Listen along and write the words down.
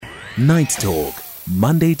Night Talk,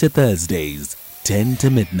 Monday to Thursdays, 10 to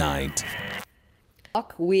midnight.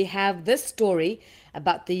 We have this story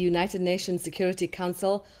about the United Nations Security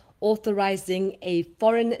Council authorizing a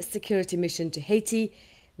foreign security mission to Haiti.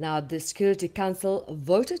 Now, the Security Council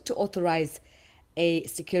voted to authorize a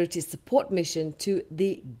security support mission to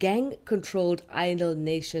the gang-controlled island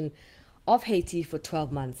nation of Haiti for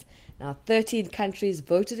 12 months. Now, 13 countries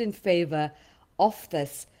voted in favor of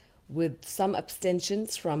this, with some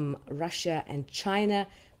abstentions from Russia and China.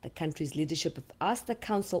 The country's leadership have asked the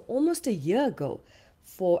council almost a year ago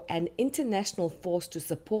for an international force to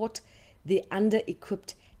support the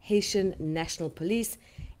under-equipped Haitian National Police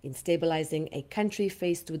in stabilizing a country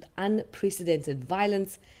faced with unprecedented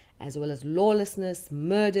violence, as well as lawlessness,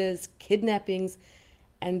 murders, kidnappings,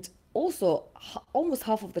 and also almost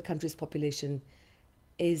half of the country's population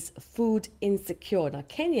is food insecure. Now,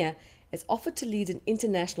 Kenya has offered to lead an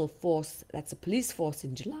international force, that's a police force,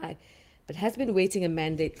 in July, but has been waiting a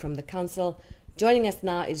mandate from the council. Joining us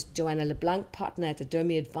now is Johanna Leblanc, partner at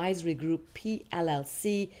Adomi Advisory Group,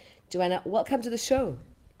 PLLC. Johanna, welcome to the show.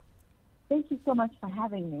 Thank you so much for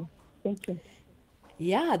having me. Thank you.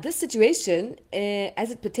 Yeah, this situation,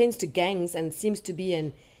 as it pertains to gangs and seems to be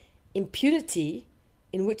an impunity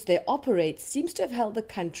in which they operate, seems to have held the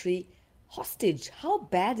country hostage. How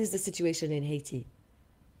bad is the situation in Haiti?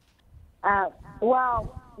 To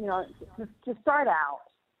start out,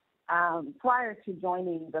 prior to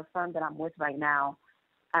joining the firm that I'm with right now,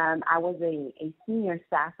 I was a senior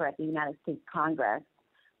staffer at the United States Congress,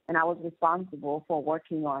 and I was responsible for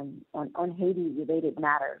working on Haiti-related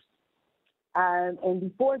matters. And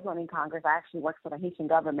before joining Congress, I actually worked for the Haitian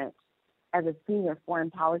government as a senior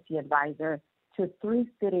foreign policy advisor to 3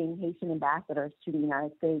 sitting Haitian ambassadors to the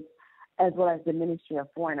United States, as well as the Ministry of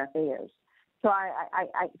Foreign Affairs. So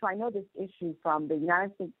I know this issue from the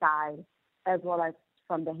United States side as well as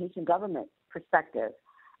from the Haitian government perspective.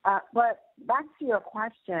 But back to your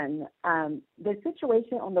question, the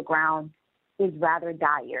situation on the ground is rather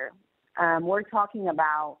dire. We're talking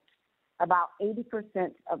about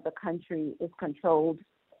 80% of the country is controlled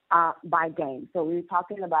by gangs. So we're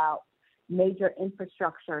talking about major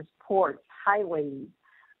infrastructures, ports, highways,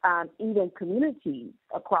 even communities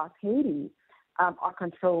across Haiti are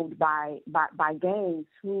controlled by gangs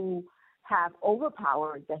who have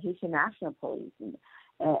overpowered the Haitian National Police.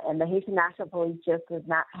 And the Haitian National Police just does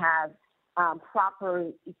not have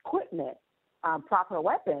proper equipment, proper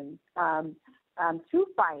weapons to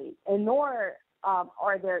fight, and nor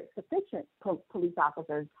are there sufficient police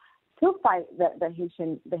officers to fight the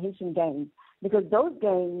Haitian gangs, because those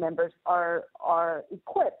gang members are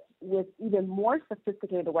equipped with even more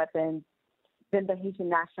sophisticated weapons than the Haitian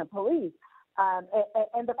National Police.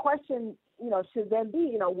 And the question, should then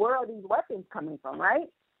be, where are these weapons coming from,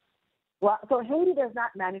 right? Well, so Haiti does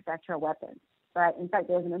not manufacture weapons, right? In fact,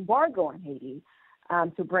 there's an embargo on Haiti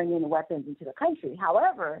to bring in weapons into the country.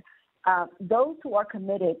 However, those who are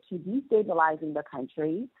committed to destabilizing the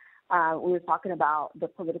country, we were talking about the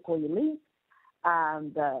political elite,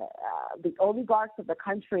 the oligarchs of the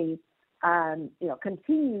country,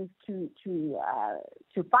 continues to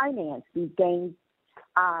finance these gangs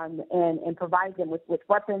and provide them with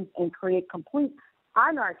weapons and create complete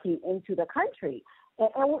anarchy into the country.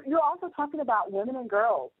 And you're also talking about women and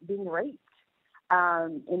girls being raped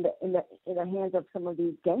in the hands of some of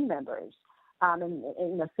these gang members,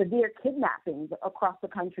 and severe kidnappings across the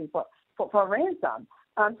country for ransom.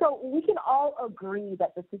 So we can all agree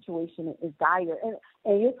that the situation is dire.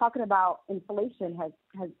 And you're talking about inflation has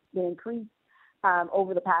been increased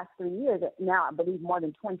over the past 3 years. Now, I believe more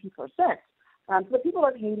than 20%. So the people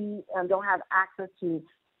of Haiti don't have access to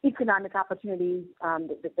economic opportunities.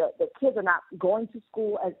 The kids are not going to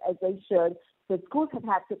school as they should. The schools have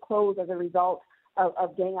had to close as a result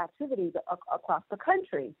of gang activities across the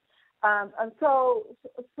country. So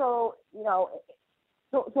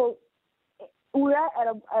we're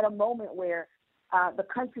at a moment where the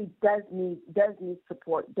country does need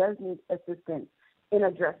support, does need assistance in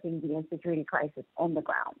addressing the insecurity crisis on the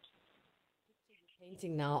ground.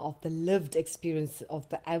 Painting now of the lived experience of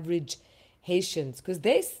the average Haitians, because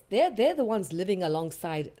they're the ones living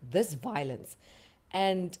alongside this violence,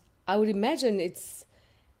 and I would imagine it's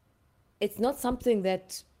not something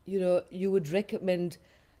that you would recommend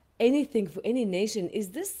anything for any nation.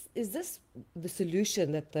 Is this the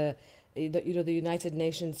solution that the United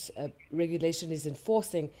Nations regulation is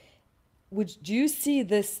enforcing? Do you see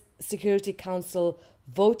this Security Council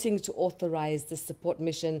voting to authorize the support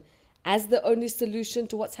mission as the only solution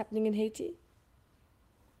to what's happening in Haiti?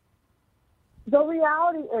 The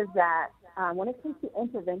reality is that when it comes to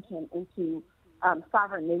intervention into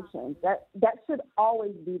sovereign nations. That should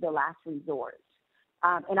always be the last resort.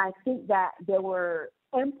 And I think that there were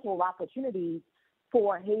ample opportunities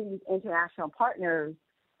for Haiti's international partners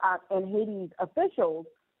and Haiti's officials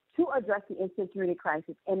to address the insecurity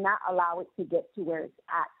crisis and not allow it to get to where it's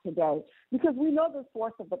at today. Because we know the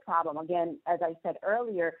source of the problem. Again, as I said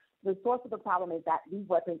earlier, the source of the problem is that these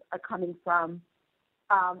weapons are coming from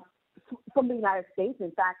the United States.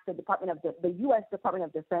 In fact, the U.S. Department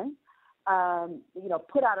of Defense,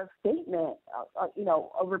 put out a statement,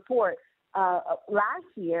 a report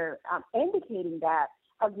last year indicating that,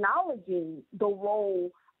 acknowledging the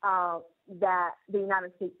role that the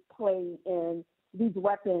United States played in these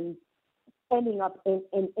weapons ending up in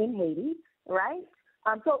Haiti, right?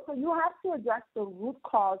 So you have to address the root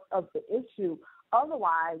cause of the issue.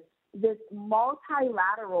 Otherwise, this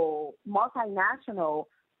multilateral, multinational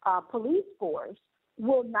police force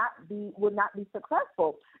will not be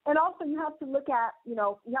successful. And also, you have to look at, you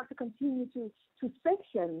have to continue to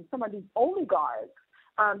sanction some of these oligarchs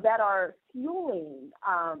that are fueling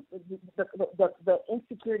the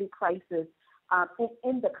insecurity crisis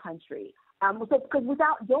in the country. Because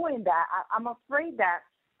without doing that, I'm afraid that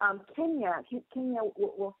Kenya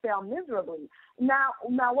will fail miserably. Now,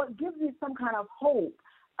 what gives me some kind of hope,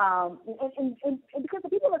 and because the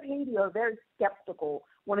people of Haiti are very skeptical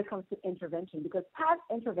when it comes to intervention, because past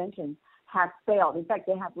interventions have failed. In fact,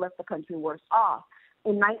 they have left the country worse off.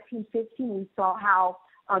 In 1915, we saw how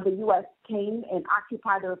the U.S. came and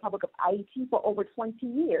occupied the Republic of Haiti for over 20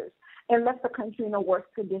 years and left the country in a worse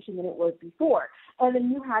condition than it was before. And then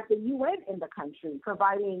you had the UN in the country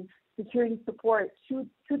providing security support to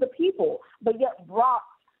the people, but yet brought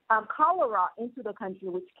cholera into the country,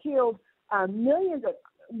 which killed millions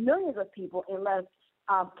of people and left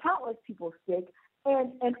countless people sick.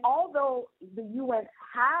 And although the UN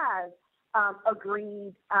has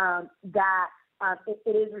agreed that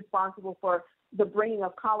it is responsible for the bringing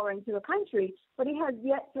of cholera into the country, but it has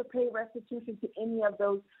yet to pay restitution to any of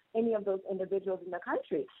those individuals in the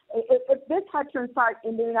country. If this had transpired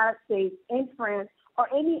in the United States, in France, or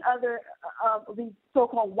any other of these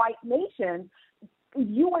so-called white nations,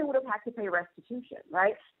 UN would have had to pay restitution,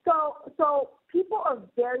 right? So people are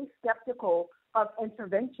very skeptical of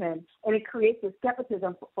intervention, and it creates a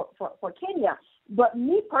skepticism for Kenya. But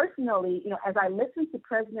me personally, as I listen to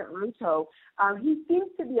President Ruto, he seems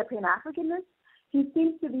to be a Pan-Africanist. He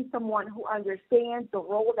seems to be someone who understands the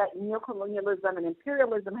role that neocolonialism and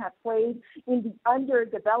imperialism have played in the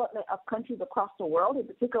underdevelopment of countries across the world, in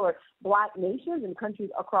particular Black nations and countries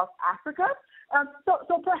across Africa.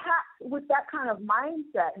 So perhaps with that kind of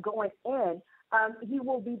mindset going in, he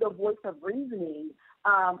will be the voice of reasoning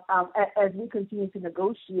as we continue to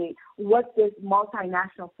negotiate what this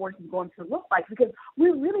multinational force is going to look like, because we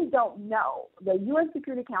really don't know. The UN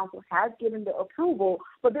Security Council has given the approval,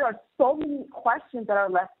 but there are so many questions that are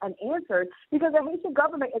left unanswered because the Haitian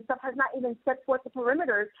government itself has not even set forth the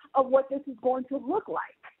perimeters of what this is going to look like.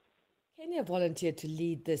 Kenya volunteered to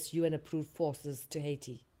lead this UN-approved forces to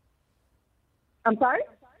Haiti. I'm sorry?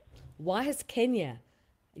 Why has Kenya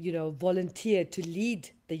volunteered to lead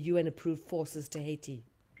the UN-approved forces to Haiti?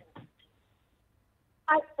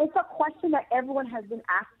 It's a question that everyone has been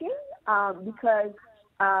asking because,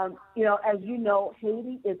 as you know,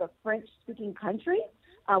 Haiti is a French-speaking country.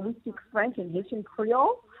 We speak French and Haitian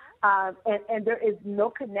Creole, and there is no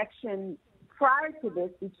connection prior to this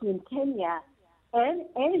between Kenya and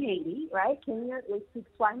Haiti, right? Kenya, they speak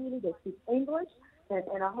Swahili, they speak English,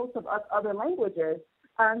 and a host of other languages.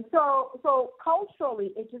 So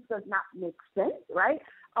culturally, it just does not make sense, right?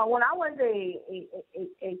 When I was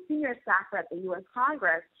a senior staffer at the U.S.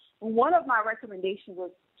 Congress, one of my recommendations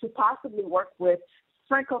was to possibly work with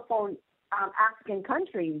Francophone African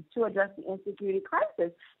countries to address the insecurity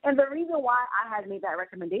crisis. And the reason why I had made that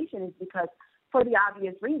recommendation is because, for the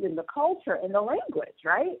obvious reason, the culture and the language,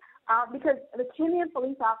 right? Because the Kenyan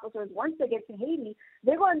police officers, once they get to Haiti,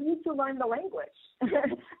 they're going to need to learn the language. and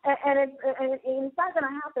it's not going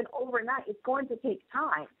to happen overnight. It's going to take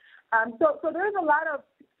time. So there's a lot of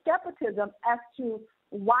skepticism as to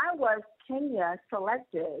why was Kenya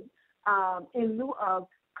selected in lieu of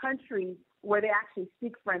countries where they actually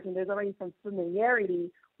speak French and there's already some familiarity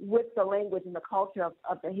with the language and the culture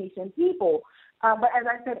of the Haitian people. But as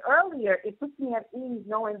I said earlier, it puts me at ease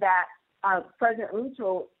knowing that President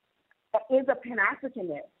Ruto is a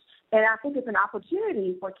Pan-Africanist. And I think it's an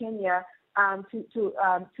opportunity for Kenya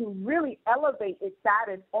to really elevate its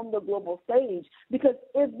status on the global stage. Because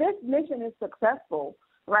if this mission is successful,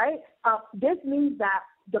 right, this means that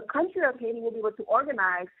the country of Haiti will be able to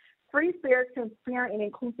organize free, fair, transparent, and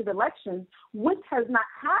inclusive elections, which has not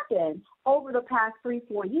happened over the past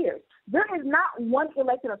 3-4 years. There is not one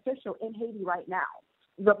elected official in Haiti right now.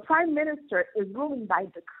 The prime minister is ruling by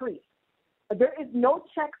decree. There is no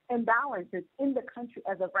checks and balances in the country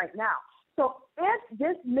as of right now. So if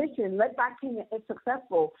this mission led by Kenya is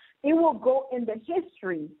successful, it will go in the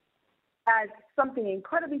history as something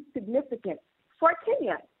incredibly significant for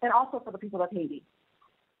Kenya and also for the people of Haiti.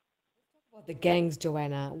 About the gangs,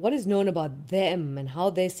 Joanna, what is known about them and how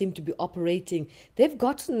they seem to be operating? They've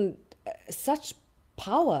gotten such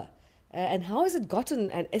power, and how has it gotten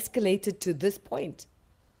and escalated to this point?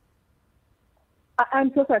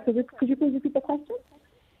 I'm so sorry. Could you please repeat the question?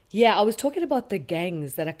 Yeah, I was talking about the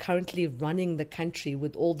gangs that are currently running the country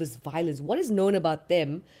with all this violence. What is known about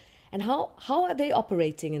them, and how are they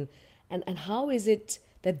operating, and how is it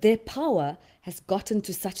that their power has gotten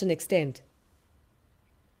to such an extent?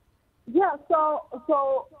 Yeah,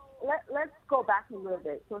 so let's go back a little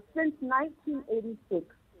bit. So since 1986,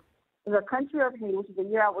 the country of Haiti, which is the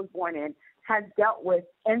year I was born in, has dealt with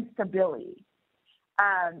instability.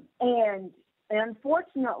 And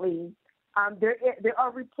unfortunately, there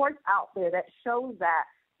are reports out there that show that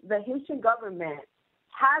the Haitian government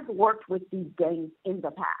has worked with these gangs in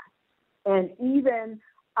the past. And even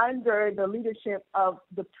under the leadership of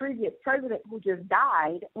the previous president who just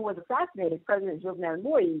died, who was assassinated, President Jovenel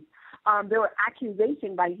Moïse, there were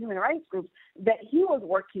accusations by human rights groups that he was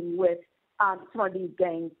working with some of these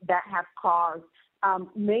gangs that have caused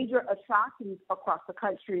major atrocities across the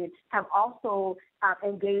country and have also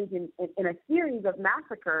engaged in a series of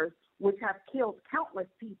massacres which have killed countless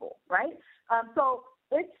people, right? So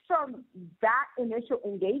it's from that initial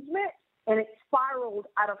engagement, and it spiraled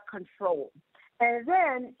out of control. And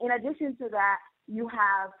then, in addition to that, you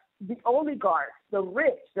have the oligarchs, the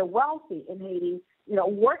rich, the wealthy in Haiti,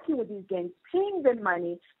 working with these gangs, paying them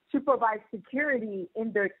money to provide security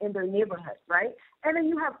in their neighborhoods, right? And then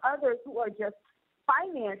you have others who are just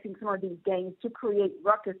financing some of these gangs to create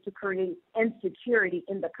ruckus, to create insecurity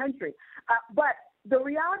in the country. But the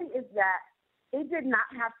reality is that it did not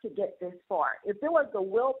have to get this far. If there was the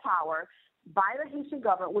willpower by the Haitian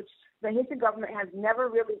government, which the Haitian government has never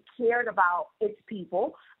really cared about its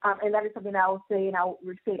people, and that is something I will say, and I will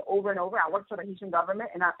say it over and over. I work for the Haitian government,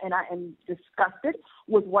 and I am disgusted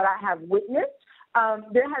with what I have witnessed.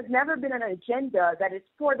 There has never been an agenda that is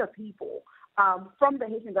for the people from the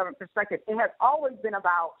Haitian government perspective. It has always been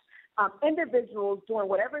about individuals doing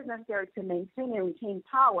whatever is necessary to maintain and retain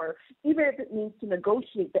power, even if it means to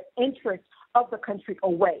negotiate the interests of the country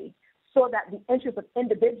away, so that the interests of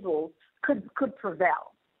individuals could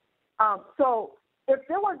prevail. So if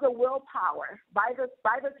there was a willpower by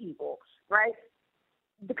the people, right,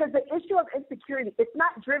 because the issue of insecurity, it's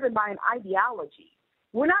not driven by an ideology.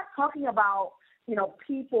 We're not talking about,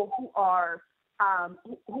 people who are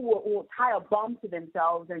who will tie a bomb to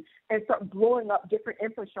themselves and start blowing up different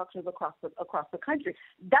infrastructures across the country.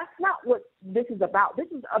 That's not what this is about. This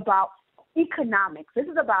is about economics. This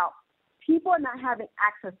is about people not having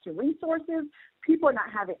access to resources, people not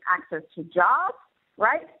having access to jobs,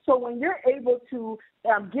 right? So when you're able to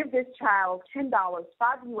give this child $10, $5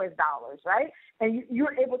 US, right, and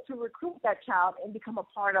you're able to recruit that child and become a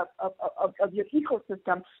part of your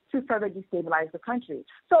ecosystem to further destabilize the country.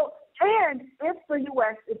 So, and if the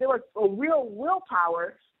U.S., if there was a real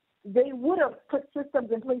willpower, they would have put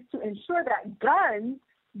systems in place to ensure that guns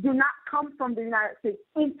do not come from the United States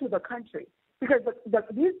into the country. Because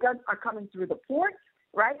these guns are coming through the ports,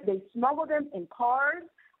 right? They smuggle them in cars,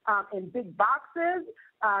 in big boxes,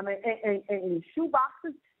 and in shoe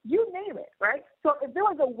boxes, you name it, right? So if there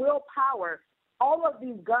was a willpower, all of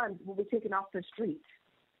these guns will be taken off the streets.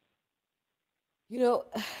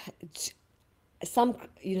 Some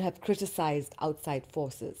have criticized outside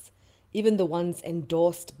forces, even the ones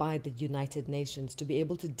endorsed by the United Nations, to be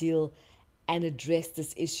able to deal and address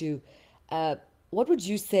this issue. What would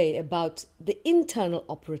you say about the internal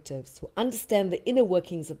operatives who understand the inner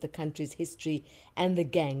workings of the country's history and the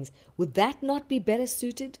gangs? Would that not be better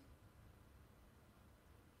suited?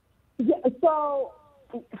 Yeah, so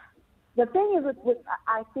the thing is,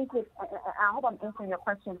 I hope I'm answering your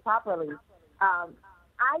question properly.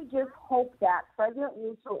 I just hope that President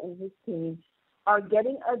Ruto and his team are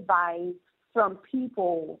getting advice from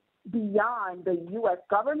people beyond the U.S.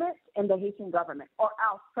 government and the Haitian government, or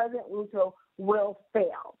else President Ruto will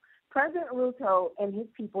fail. President Ruto and his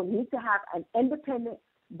people need to have an independent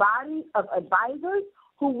body of advisors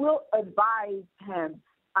who will advise him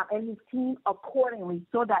and his team accordingly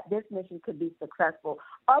so that this mission could be successful.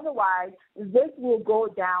 Otherwise, this will go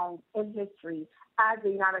down in history as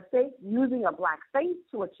the United States using a black face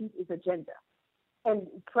to achieve its agenda. And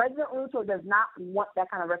President Ruto does not want that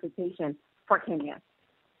kind of reputation for Kenya.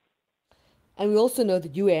 And we also know the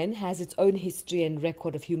UN has its own history and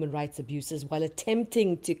record of human rights abuses while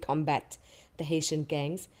attempting to combat the Haitian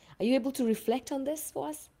gangs. Are you able to reflect on this for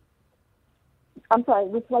us? I'm sorry,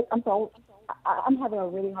 I'm having a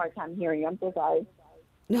really hard time hearing you. I'm so sorry.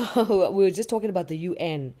 No, we were just talking about the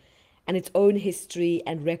UN and its own history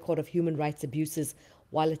and record of human rights abuses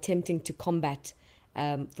while attempting to combat,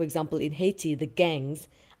 for example, in Haiti, the gangs.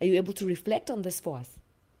 Are you able to reflect on this for us?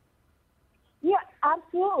 Yeah,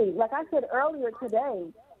 absolutely. Like I said earlier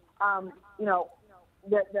today, you know,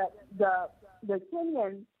 the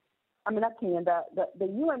Kenyan, I mean not Kenyan, the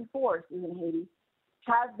UN forces in Haiti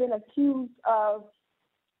have been accused of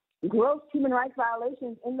gross human rights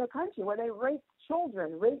violations in the country, where they rape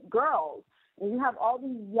children, rape girls, and you have all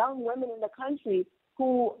these young women in the country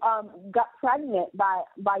who got pregnant by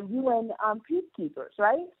UN peacekeepers,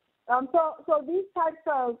 right? So these types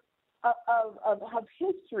of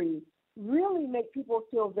history really make people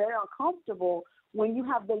feel very uncomfortable when you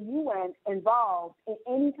have the UN involved in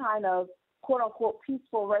any kind of quote-unquote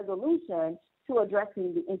peaceful resolution to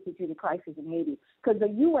addressing the insecurity crisis in Haiti, because the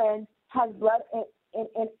UN has blood in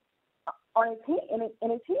its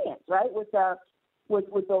hands, right? With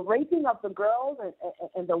the raping of the girls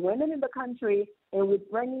and the women in the country, and with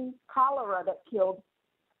bringing cholera that killed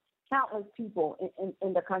countless people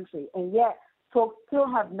in the country, and yet folks still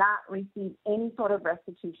have not received any sort of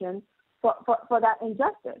restitution for that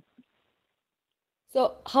injustice.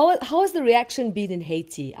 So how has the reaction been in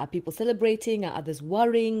Haiti? Are people celebrating? Are others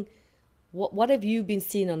worrying? What have you been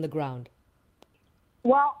seeing on the ground?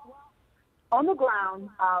 Well, on the ground,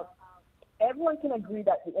 everyone can agree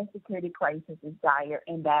that the insecurity crisis is dire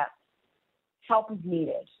and that help is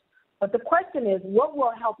needed. But the question is, what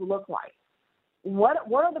will help look like? What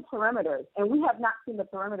are the parameters? And we have not seen the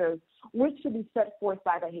parameters which should be set forth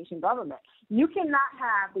by the Haitian government. You cannot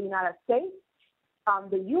have the United States,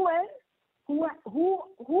 the UN, who have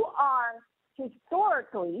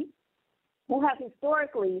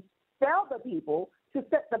historically failed the people to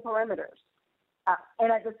set the parameters.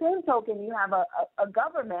 And at the same token, you have a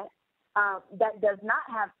government that does not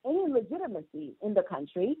have any legitimacy in the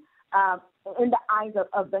country, in the eyes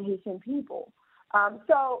of the Haitian people.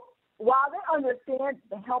 So while they understand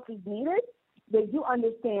the help is needed, they do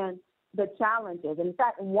understand the challenges. In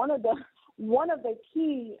fact, one of the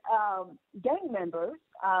key gang members,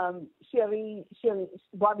 Sherry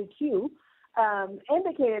Barbecue,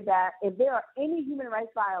 indicated that if there are any human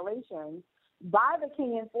rights violations by the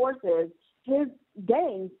Kenyan forces, his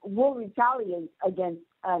gangs will retaliate against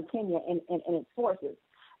Kenya and its forces,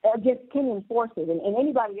 against Kenyan forces and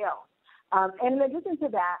anybody else. And in addition to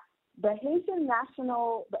that, the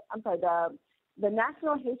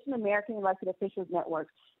National Haitian American Elected Officials Network,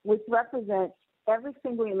 which represents every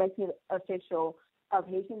single elected official of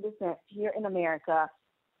Haitian descent here in America,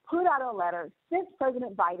 put out a letter, sent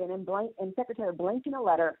President Biden and Secretary Blinken a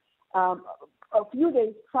letter a few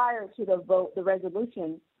days prior to the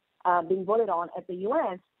resolution being voted on at the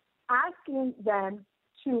UN, asking them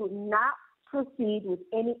to not proceed with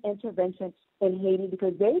any intervention in Haiti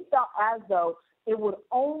because they felt as though it would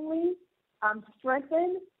only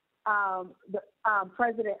strengthen Prime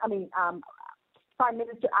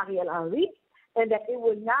Minister Ariel Henry, and that it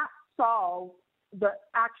would not solve the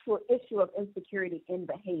actual issue of insecurity in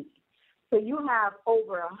the Haiti. So you have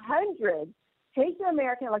over 100 Haitian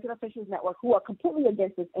American Elected Officials Network who are completely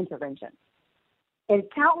against this intervention. And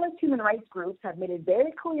countless human rights groups have made it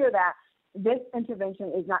very clear that this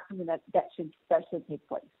intervention is not something that should take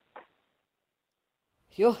place.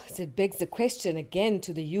 It begs the question again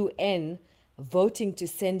to the UN voting to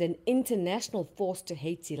send an international force to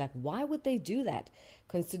Haiti. Like, why would they do that,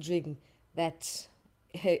 considering that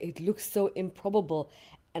it looks so improbable?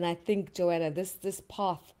 And I think, Johanna, this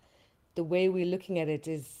path, the way we're looking at it,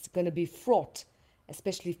 is going to be fraught,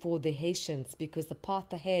 especially for the Haitians, because the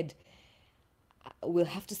path ahead, we'll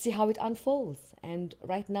have to see how it unfolds. And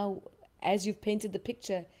right now, as you've painted the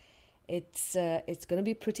picture, it's going to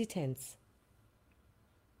be pretty tense.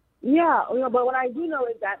 Yeah, but what I do know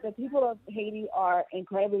is that the people of Haiti are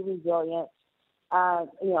incredibly resilient.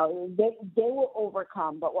 They will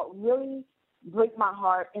overcome. But what really breaks my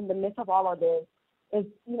heart in the midst of all of this is,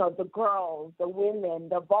 the girls, the women,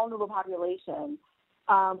 the vulnerable population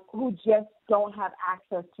who just don't have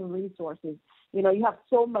access to resources. You have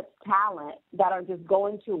so much talent that are just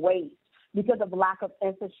going to waste because of lack of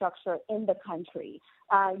infrastructure in the country.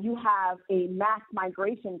 You have a mass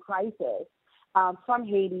migration crisis from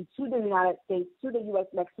Haiti to the United States, to the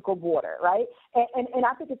U.S.-Mexico border, right? And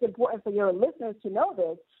I think it's important for your listeners to know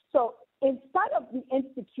this. So in spite of the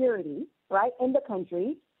insecurity right, in the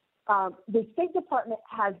country. The State Department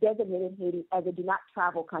has designated Haiti as a do not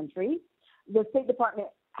travel country. The State Department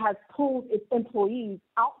has pulled its employees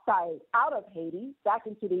out of Haiti back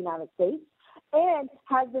into the United States and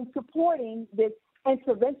has been supporting this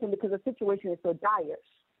intervention because the situation is so dire.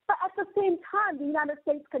 But at the same time, the United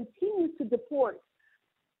States continues to deport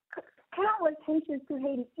countless Haitians to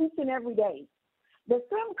Haiti each and every day. The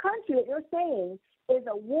same country that you're saying is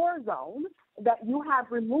a war zone that you have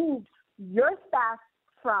removed your staff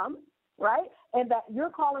from, right? And that you're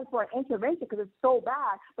calling for an intervention because it's so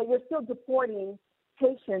bad, but you're still deporting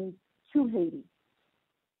Haitians to Haiti.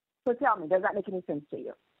 So tell me, does that make any sense to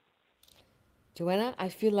you? Johanna, I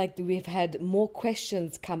feel like we've had more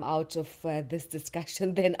questions come out of this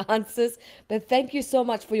discussion than answers, but thank you so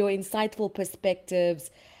much for your insightful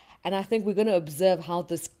perspectives. And I think we're going to observe how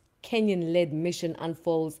this Kenyan-led mission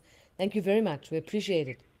unfolds. Thank you very much. We appreciate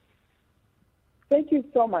it. Thank you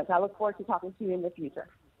so much. I look forward to talking to you in the future.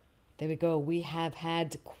 There we go. We have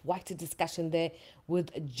had quite a discussion there with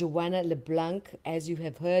Johanna Leblanc. As you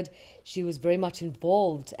have heard, she was very much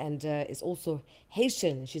involved and is also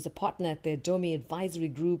Haitian. She's a partner at the Adomi Advisory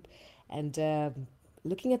Group and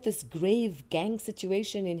looking at this grave gang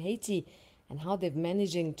situation in Haiti and how they're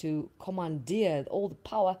managing to commandeer all the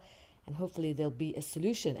power, and hopefully there'll be a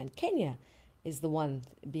solution. And Kenya is the one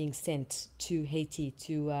being sent to Haiti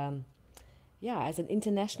to as an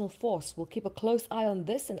international force. We'll keep a close eye on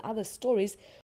this and other stories